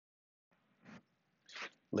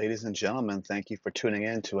Ladies and gentlemen, thank you for tuning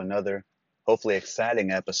in to another, hopefully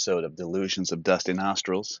exciting episode of Delusions of Dusty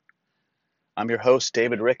Nostrils. I'm your host,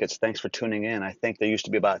 David Ricketts. Thanks for tuning in. I think there used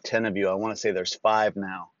to be about 10 of you. I want to say there's 5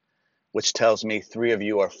 now, which tells me 3 of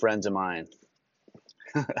you are friends of mine.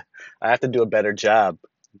 I have to do a better job.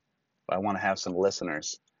 I want to have some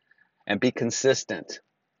listeners and be consistent.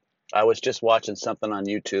 I was just watching something on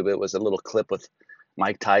YouTube. It was a little clip with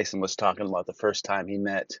Mike Tyson was talking about the first time he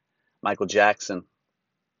met Michael Jackson.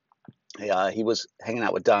 He was hanging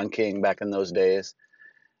out with Don King back in those days,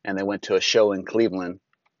 and they went to a show in Cleveland,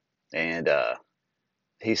 and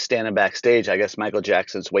he's standing backstage. I guess Michael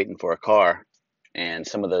Jackson's waiting for a car, and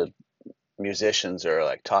some of the musicians are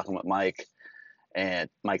like talking with Mike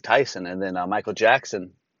Tyson, and then Michael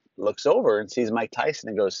Jackson looks over and sees Mike Tyson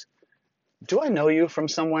and goes, "Do I know you from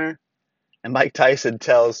somewhere?" And Mike Tyson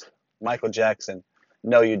tells Michael Jackson,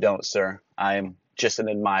 "No, you don't, sir. I'm just an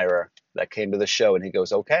admirer that came to the show." And he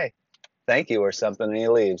goes, "Okay, thank you," or something, and he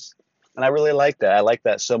leaves. And I really like that. I like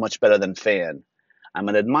that so much better than fan. "I'm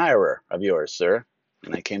an admirer of yours, sir,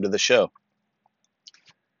 and I came to the show."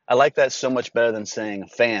 I like that so much better than saying a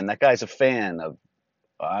fan. That guy's a fan of,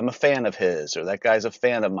 I'm a fan of his, or that guy's a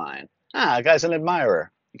fan of mine. That guy's an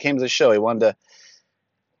admirer. He came to the show. He wanted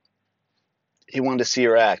to see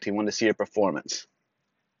your act. He wanted to see your performance.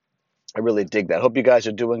 I really dig that. Hope you guys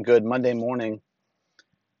are doing good. Monday morning,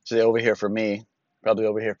 today over here for me, probably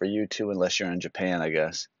over here for you too, unless you're in Japan, I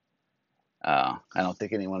guess. I don't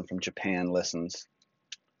think anyone from Japan listens.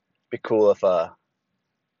 Be cool if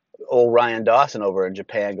old Ryan Dawson over in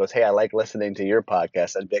Japan goes, "Hey, I like listening to your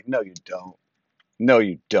podcast." I'd be like, "No, you don't. No,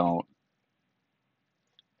 you don't.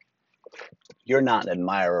 You're not an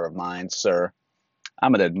admirer of mine, sir.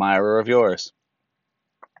 I'm an admirer of yours."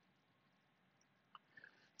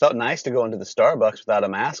 Felt nice to go into the Starbucks without a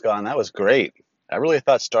mask on. That was great. I really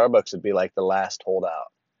thought Starbucks would be like the last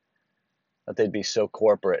holdout. That they'd be so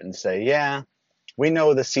corporate and say, "Yeah, we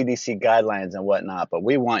know the CDC guidelines and whatnot, but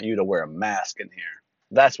we want you to wear a mask in here.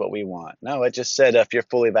 That's what we want." No, it just said if you're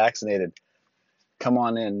fully vaccinated, come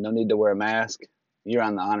on in. No need to wear a mask. You're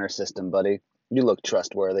on the honor system, buddy. You look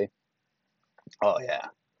trustworthy. Oh, yeah.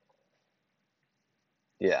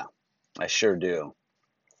 Yeah, I sure do.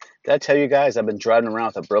 Did I tell you guys I've been driving around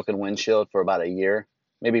with a broken windshield for about a year,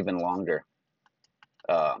 maybe even longer?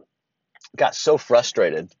 Uh, got so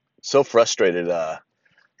frustrated a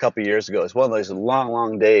couple years ago. It's one of those long,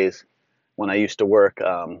 long days when I used to work.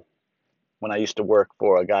 When I used to work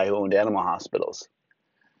for a guy who owned animal hospitals.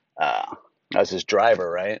 Uh, I was his driver,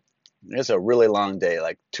 right? It's a really long day,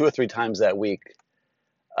 like 2 or 3 times that week.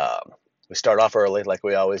 We start off early, like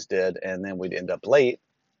we always did, and then we'd end up late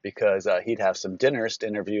because he'd have some dinners to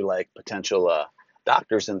interview like potential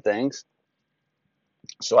doctors and things.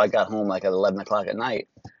 So I got home like at 11 o'clock at night,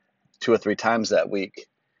 2 or 3 times that week,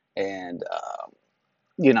 and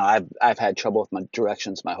I've had trouble with my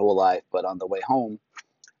directions my whole life, but on the way home,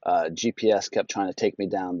 GPS kept trying to take me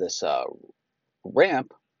down this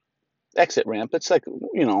ramp, exit ramp. It's like,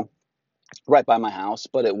 right by my house,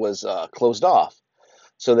 but it was closed off.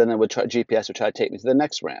 So then GPS would try to take me to the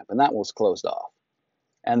next ramp, and that was closed off.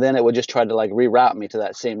 And then it would just try to like reroute me to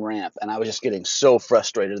that same ramp, and I was just getting so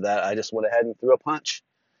frustrated that I just went ahead and threw a punch.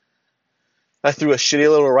 I threw a shitty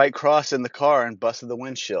little right cross in the car and busted the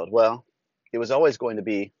windshield. Well, it was always going to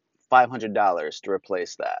be $500 to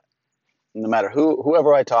replace that. No matter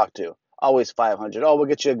whoever I talked to, always 500. Oh, we'll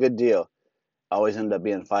get you a good deal. Always ended up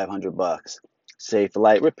being $500. Safe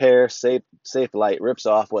light repair, safe light rips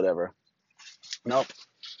off, whatever. Nope.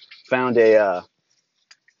 Found a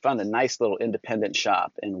nice little independent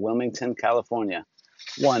shop in Wilmington, California.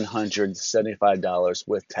 $175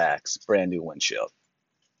 with tax, brand new windshield.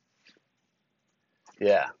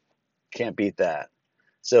 Yeah, can't beat that.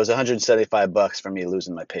 So it was $175 for me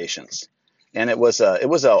losing my patience, and it was a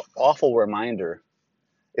awful reminder.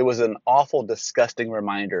 It was an awful, disgusting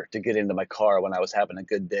reminder to get into my car when I was having a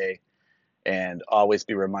good day and always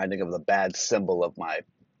be reminding of the bad symbol of my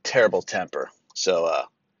terrible temper. So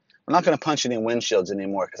I'm not going to punch any windshields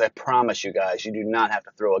anymore because I promise you guys, you do not have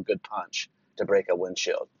to throw a good punch to break a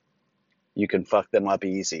windshield. You can fuck them up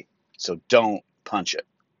easy. So don't punch it,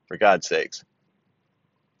 for God's sakes.